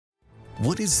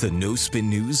What is the No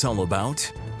Spin News all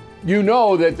about? You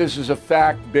know that this is a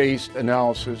fact-based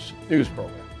analysis news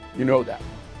program. You know that.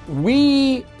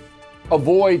 We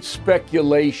avoid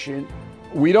speculation.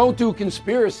 We don't do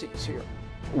conspiracies here.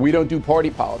 We don't do party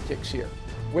politics here.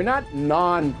 We're not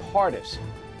nonpartisan.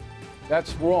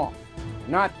 That's wrong.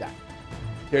 Not that.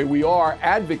 Okay, we are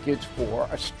advocates for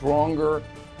a stronger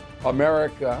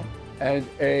America and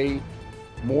a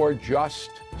more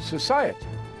just society.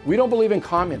 We don't believe in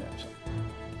communism.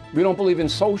 We don't believe in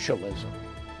socialism.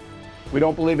 We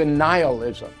don't believe in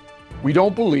nihilism. We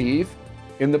don't believe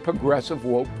in the progressive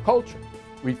woke culture.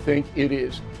 We think it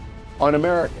is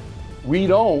un-American. We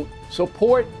don't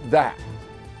support that.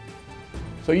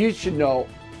 So you should know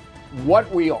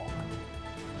what we are,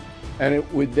 and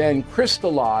it would then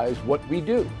crystallize what we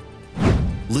do.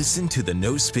 Listen to the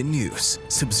No Spin News.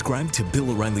 Subscribe to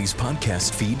Bill O'Reilly's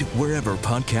podcast feed wherever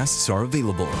podcasts are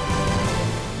available.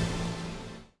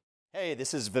 Hey,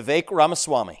 this is Vivek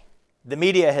Ramaswamy. The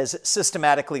media has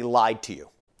systematically lied to you.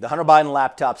 The Hunter Biden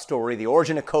laptop story, the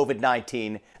origin of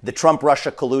COVID-19, the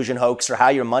Trump-Russia collusion hoax, or how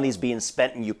your money's being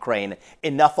spent in Ukraine.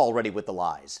 Enough already with the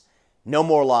lies. No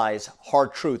more lies,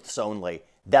 hard truths only.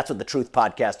 That's what the Truth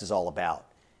Podcast is all about.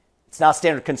 It's not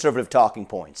standard conservative talking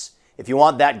points. If you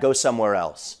want that, go somewhere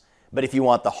else. But if you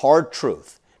want the hard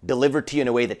truth delivered to you in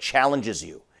a way that challenges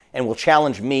you and will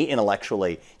challenge me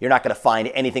intellectually, you're not going to find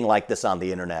anything like this on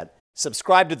the internet.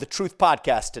 Subscribe to the Truth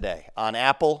Podcast today on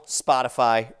Apple,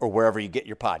 Spotify, or wherever you get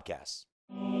your podcasts.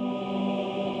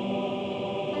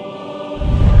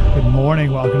 Good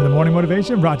morning. Welcome to the Morning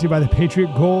Motivation, brought to you by the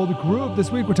Patriot Gold Group.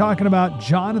 This week we're talking about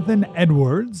Jonathan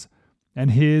Edwards and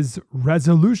his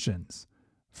resolutions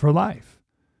for life.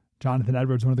 Jonathan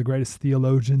Edwards, one of the greatest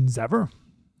theologians ever,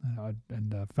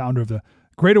 and founder of the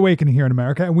Great Awakening here in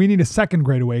America. And we need a second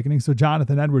Great Awakening. So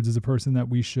Jonathan Edwards is a person that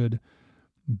we should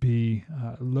be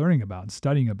learning about,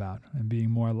 studying about, and being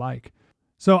more like.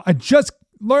 So I just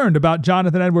learned about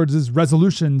Jonathan Edwards'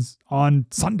 resolutions on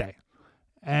Sunday.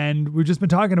 And we've just been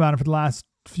talking about it for the last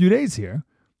few days here.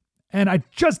 And I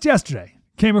just yesterday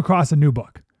came across a new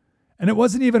book. And it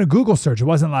wasn't even a Google search. It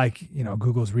wasn't like,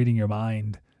 Google's reading your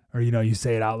mind, or, you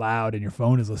say it out loud and your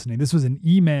phone is listening. This was an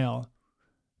email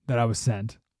that I was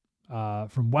sent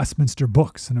from Westminster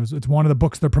Books. And it's one of the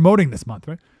books they're promoting this month,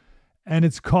 right? And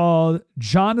it's called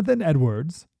Jonathan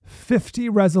Edwards, 50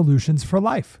 Resolutions for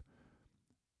Life,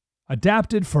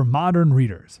 adapted for modern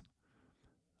readers.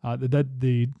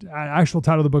 The actual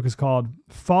title of the book is called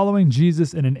Following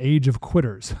Jesus in an Age of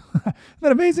Quitters. Isn't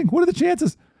that amazing? What are the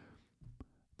chances?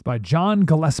 It's by John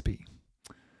Gillespie.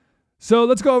 So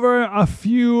let's go over a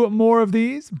few more of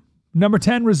these. Number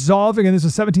 10, resolving, and this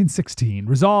was 1716,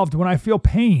 resolved when I feel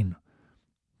pain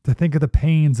to think of the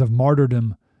pains of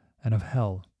martyrdom and of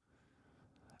hell.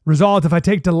 Resolved if I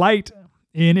take delight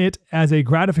in it as a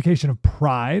gratification of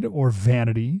pride or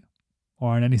vanity,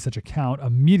 or on any such account,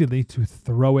 immediately to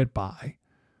throw it by.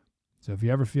 So if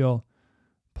you ever feel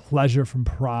pleasure from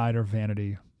pride or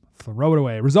vanity, throw it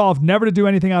away. Resolved never to do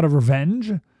anything out of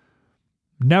revenge,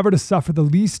 never to suffer the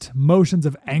least motions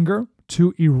of anger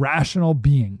to irrational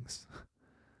beings. I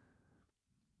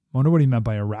wonder what he meant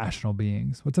by irrational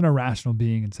beings. What's an irrational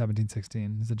being in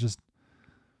 1716? Is it just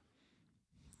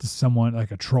someone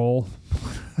like a troll?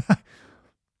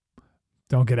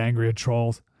 Don't get angry at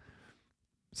trolls.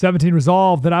 17,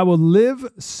 resolve that I will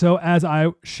live so as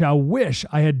I shall wish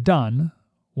I had done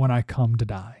when I come to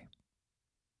die.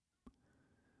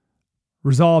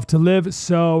 Resolve to live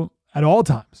so at all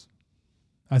times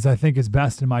as I think is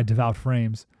best in my devout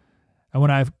frames, and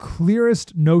when I have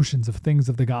clearest notions of things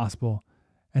of the gospel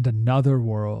and another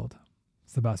world.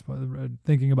 It's the best part.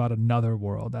 Thinking about another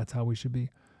world. That's how we should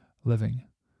be living.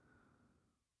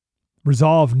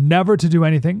 Resolve never to do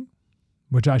anything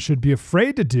which I should be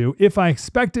afraid to do if I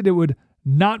expected it would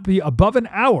not be above an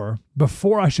hour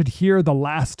before I should hear the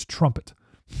last trumpet.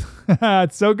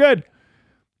 It's so good.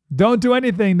 Don't do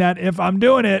anything that if I'm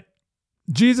doing it,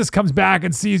 Jesus comes back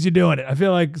and sees you doing it. I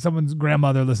feel like someone's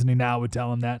grandmother listening now would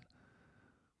tell him that.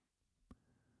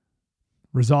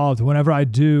 Resolved whenever I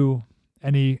do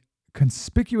any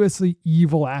conspicuously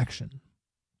evil action,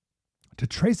 to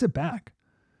trace it back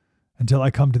until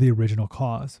I come to the original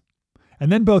cause,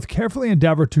 and then both carefully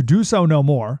endeavor to do so no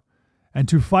more, and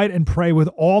to fight and pray with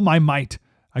all my might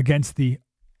against the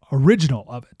original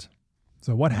of it.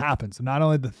 So what happens? So not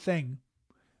only the thing,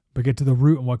 but get to the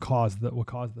root and what caused the thing, what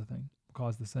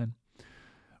caused the sin.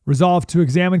 Resolve to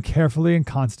examine carefully and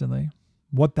constantly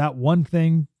what that one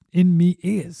thing in me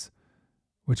is,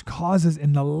 which causes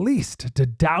in the least to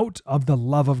doubt of the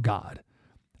love of God,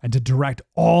 and to direct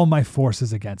all my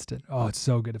forces against it. Oh, it's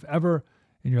so good. If ever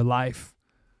in your life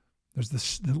There's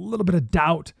this little bit of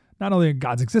doubt, not only in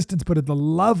God's existence, but in the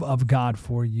love of God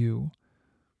for you.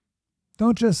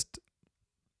 Don't just,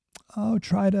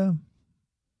 try to,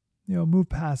 move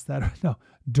past that. No,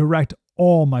 direct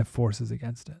all my forces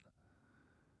against it.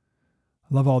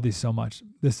 I love all these so much.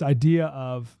 This idea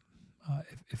of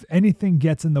if anything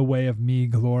gets in the way of me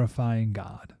glorifying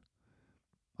God,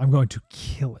 I'm going to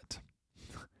kill it.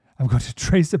 I'm going to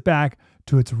trace it back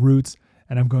to its roots,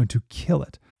 and I'm going to kill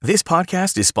it. This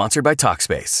podcast is sponsored by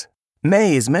Talkspace.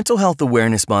 May is Mental Health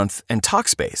Awareness Month, and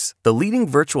Talkspace, the leading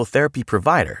virtual therapy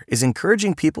provider, is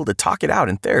encouraging people to talk it out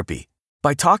in therapy.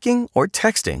 By talking or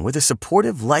texting with a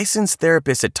supportive, licensed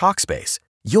therapist at Talkspace,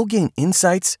 you'll gain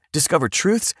insights, discover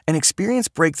truths, and experience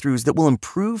breakthroughs that will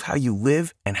improve how you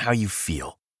live and how you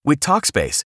feel. With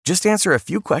Talkspace, just answer a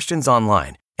few questions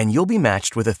online, and you'll be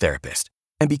matched with a therapist.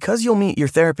 And because you'll meet your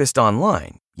therapist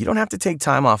online, you don't have to take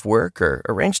time off work or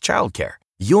arrange childcare.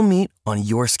 You'll meet on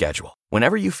your schedule,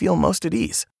 whenever you feel most at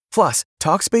ease. Plus,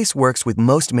 Talkspace works with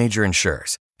most major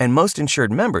insurers, and most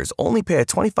insured members only pay a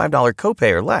 $25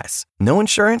 copay or less. No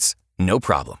insurance? No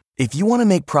problem. If you want to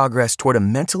make progress toward a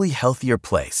mentally healthier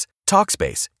place,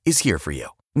 Talkspace is here for you.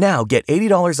 Now get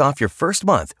 $80 off your first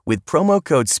month with promo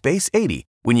code SPACE80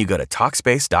 when you go to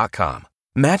Talkspace.com.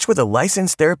 Match with a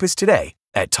licensed therapist today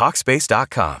at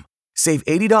Talkspace.com. Save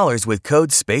 $80 with code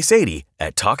SPACE80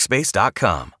 at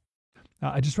Talkspace.com.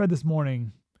 I just read this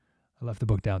morning, I left the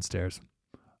book downstairs,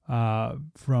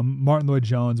 from Martin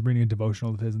Lloyd-Jones. I'm reading a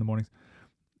devotional of his in the mornings.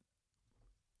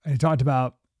 And he talked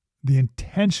about the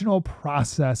intentional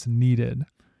process needed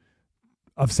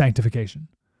of sanctification.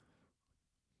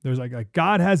 There's like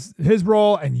God has his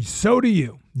role, and so do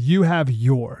you. You have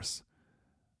yours.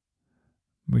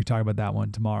 We talk about that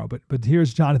one tomorrow. But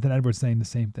here's Jonathan Edwards saying the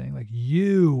same thing. Like,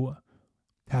 you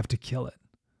have to kill it.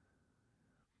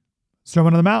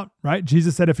 Sermon on the Mount, right?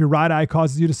 Jesus said, if your right eye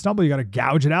causes you to stumble, you got to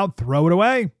gouge it out, throw it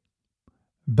away.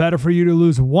 Better for you to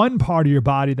lose one part of your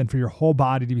body than for your whole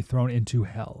body to be thrown into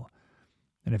hell.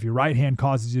 And if your right hand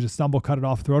causes you to stumble, cut it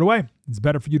off, throw it away. It's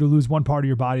better for you to lose one part of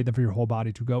your body than for your whole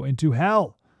body to go into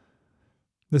hell.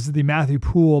 This is the Matthew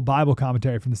Poole Bible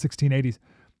commentary from the 1680s.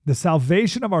 The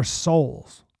salvation of our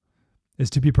souls is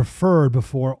to be preferred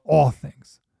before all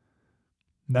things.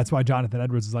 And that's why Jonathan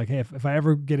Edwards is like, hey, if I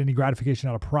ever get any gratification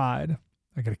out of pride,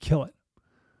 I got to kill it.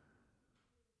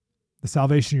 The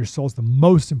salvation of your soul is the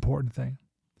most important thing.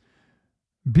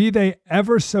 Be they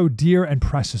ever so dear and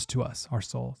precious to us, our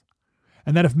souls.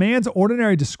 And that if man's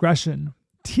ordinary discretion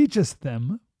teaches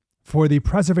them for the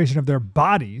preservation of their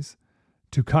bodies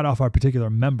to cut off our particular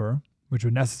member, which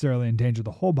would necessarily endanger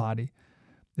the whole body,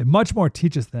 it much more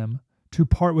teaches them to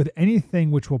part with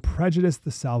anything which will prejudice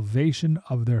the salvation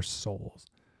of their souls.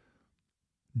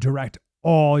 Direct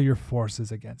all your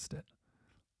forces against it.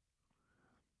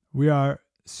 We are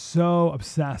so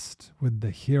obsessed with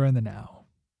the here and the now.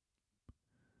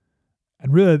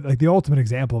 And really, like, the ultimate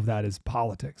example of that is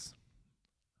politics.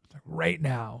 Like, right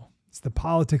now, it's the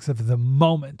politics of the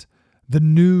moment, the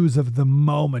news of the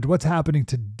moment. What's happening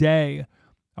today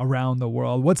around the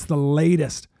world? What's the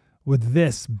latest with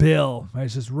this bill? Right?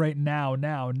 It's just right now. And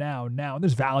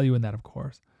there's value in that, of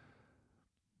course.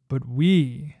 But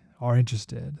we are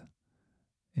interested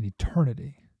in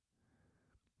eternity.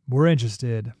 We're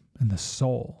interested in the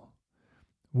soul.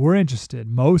 We're interested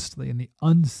mostly in the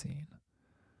unseen.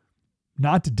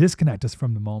 Not to disconnect us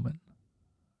from the moment,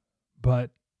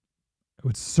 but it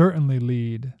would certainly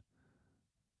lead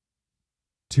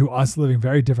to us living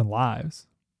very different lives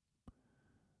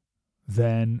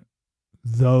than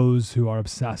those who are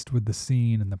obsessed with the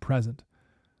seen and the present.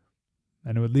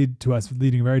 And it would lead to us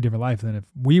leading a very different life than if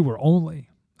we were only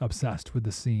obsessed with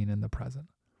the seen and the present.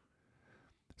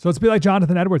 So let's be like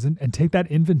Jonathan Edwards and take that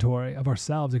inventory of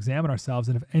ourselves, examine ourselves,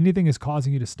 and if anything is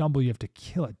causing you to stumble, you have to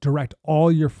kill it. Direct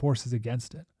all your forces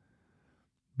against it.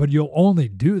 But you'll only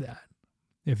do that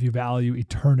if you value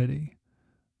eternity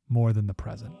more than the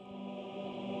present.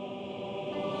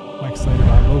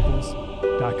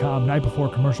 MikeSlater.locals.com, night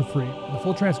before commercial free. The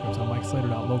full transcripts on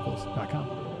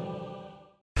MikeSlater.locals.com.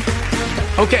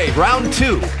 Okay, round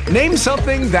two. Name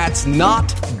something that's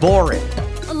not boring.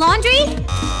 A laundry?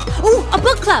 Ooh, a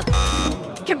book club.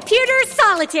 Computer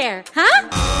solitaire, huh?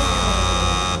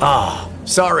 Ah,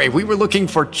 sorry, we were looking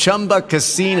for Chumba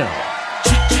Casino.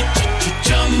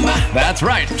 That's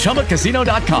right,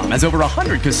 ChumbaCasino.com has over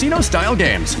 100 casino-style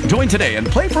games. Join today and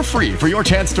play for free for your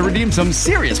chance to redeem some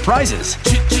serious prizes.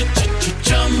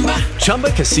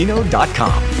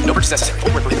 ChumbaCasino.com. No purchase necessary.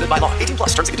 Void where prohibited by law. 18+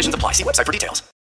 terms and conditions apply. See website for details.